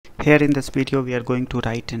Here in this video we are going to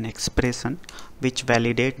write an expression which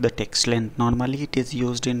validate the text length. Normally it is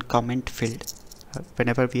used in comment field.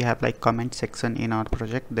 Whenever we have like comment section in our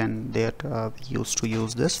project, then there we used to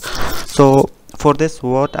use this. So for this,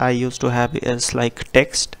 what I used to have is like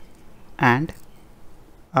text and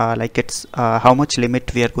like it's how much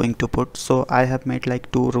limit we are going to put. So I have made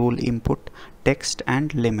like two rule input, text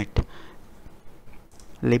and limit.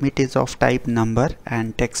 Limit is of type number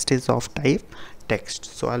and text is of type text.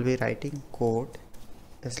 So I'll be writing code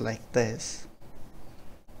is like this: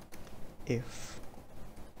 if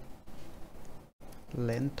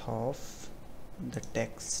length of the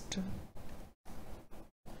text,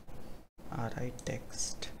 array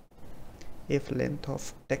text, if length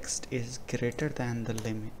of text is greater than the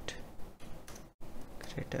limit,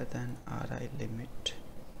 greater than array limit,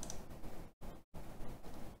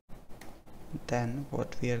 then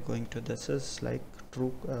what we are going to, this is like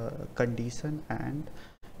true condition, and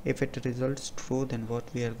if it results true, then what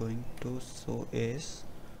we are going to show is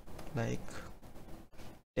like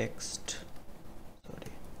text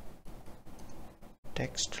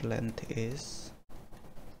length is,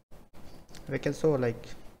 we can show like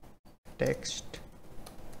text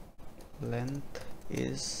length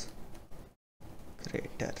is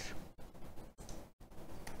greater,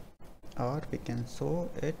 or we can show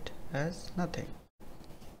it as nothing.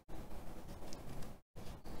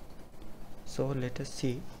 So let us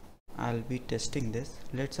see. I'll be testing this.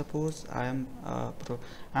 Let's suppose I am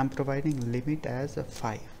I'm providing limit as a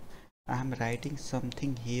 5. I am writing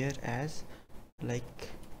something here as like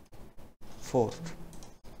 4.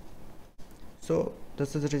 So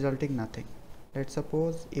this is resulting nothing. Let's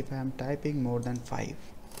suppose if I am typing more than 5.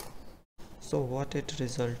 So what it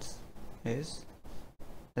results is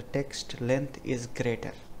the text length is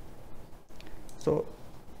greater. So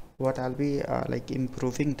what I'll be like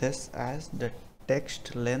improving this as the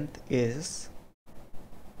text length is,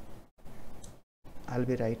 I'll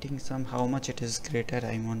be writing some how much it is greater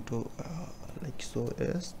I want to like show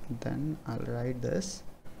is, then I'll write this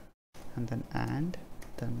and then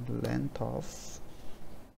length of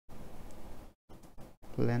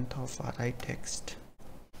array text,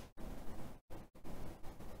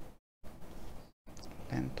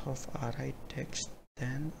 length of array text,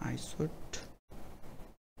 then I should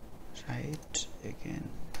write again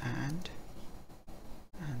and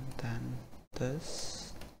then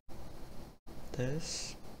this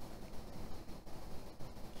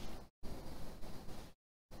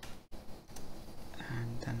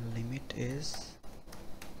and then limit is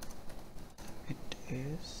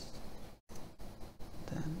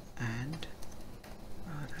then and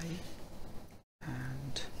array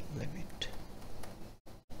and limit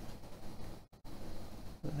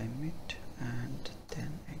and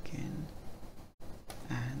then again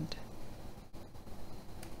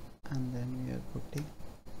and then we are putting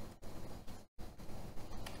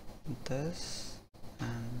this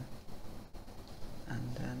and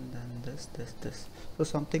then this. So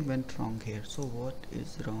something went wrong here. So what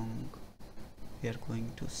is wrong? We are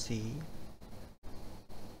going to see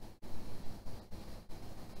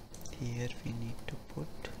here. We need to put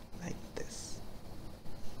like this.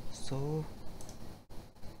 So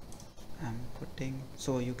I'm putting,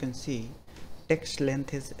 so you can see text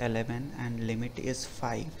length is 11 and limit is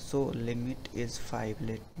 5. So limit is 5.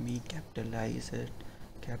 Let me capitalize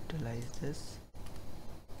this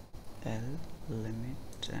L,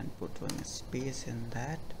 limit, and put one space in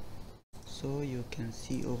that. So you can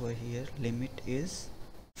see over here limit is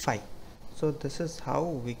 5. So this is how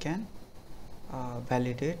we can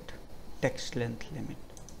validate text length limit.